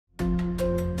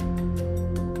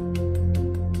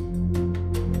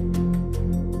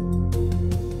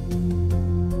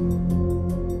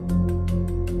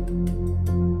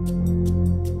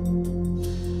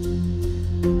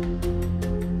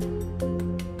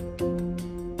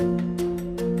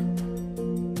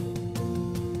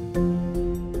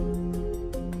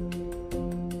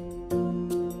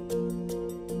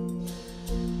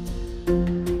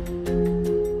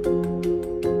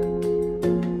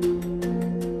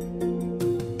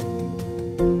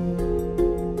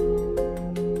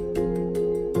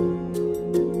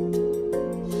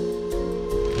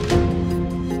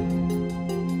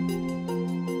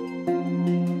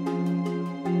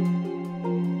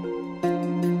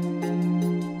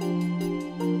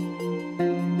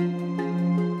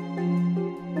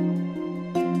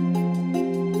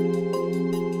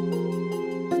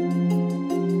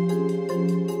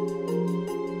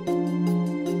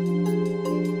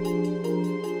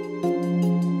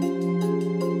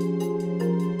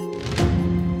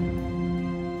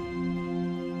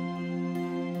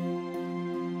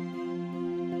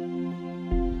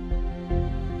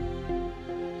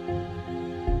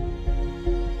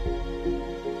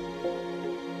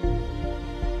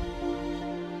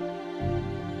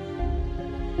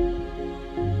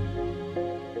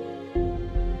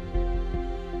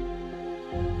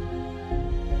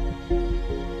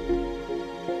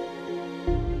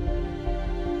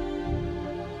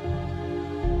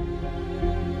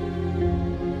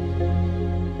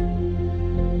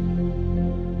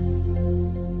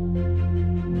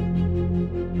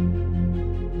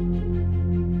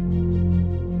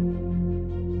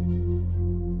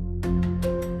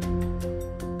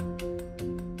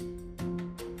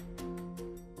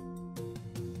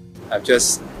I've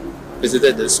just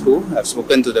visited the school. I've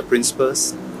spoken to the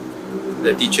principals,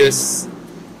 the teachers,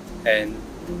 and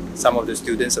some of the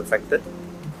students affected.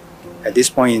 At this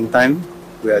point in time,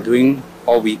 we are doing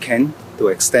all we can to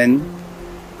extend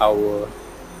our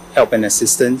help and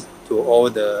assistance to all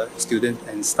the students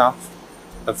and staff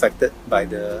affected by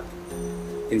the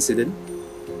incident.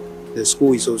 The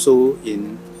school is also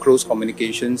in close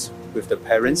communications with the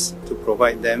parents to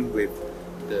provide them with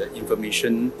the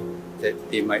information that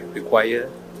they might require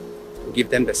to give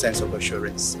them the sense of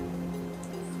assurance.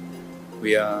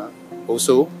 We are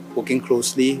also working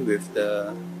closely with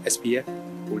the SPF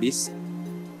police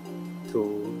to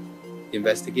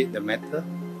investigate the matter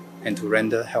and to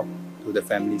render help to the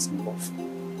families involved.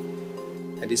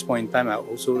 At this point in time, I would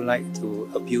also like to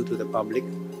appeal to the public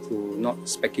to not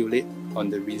speculate on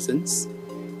the reasons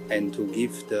and to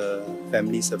give the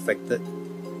families affected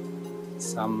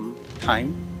some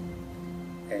time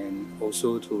and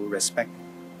also to respect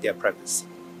their privacy.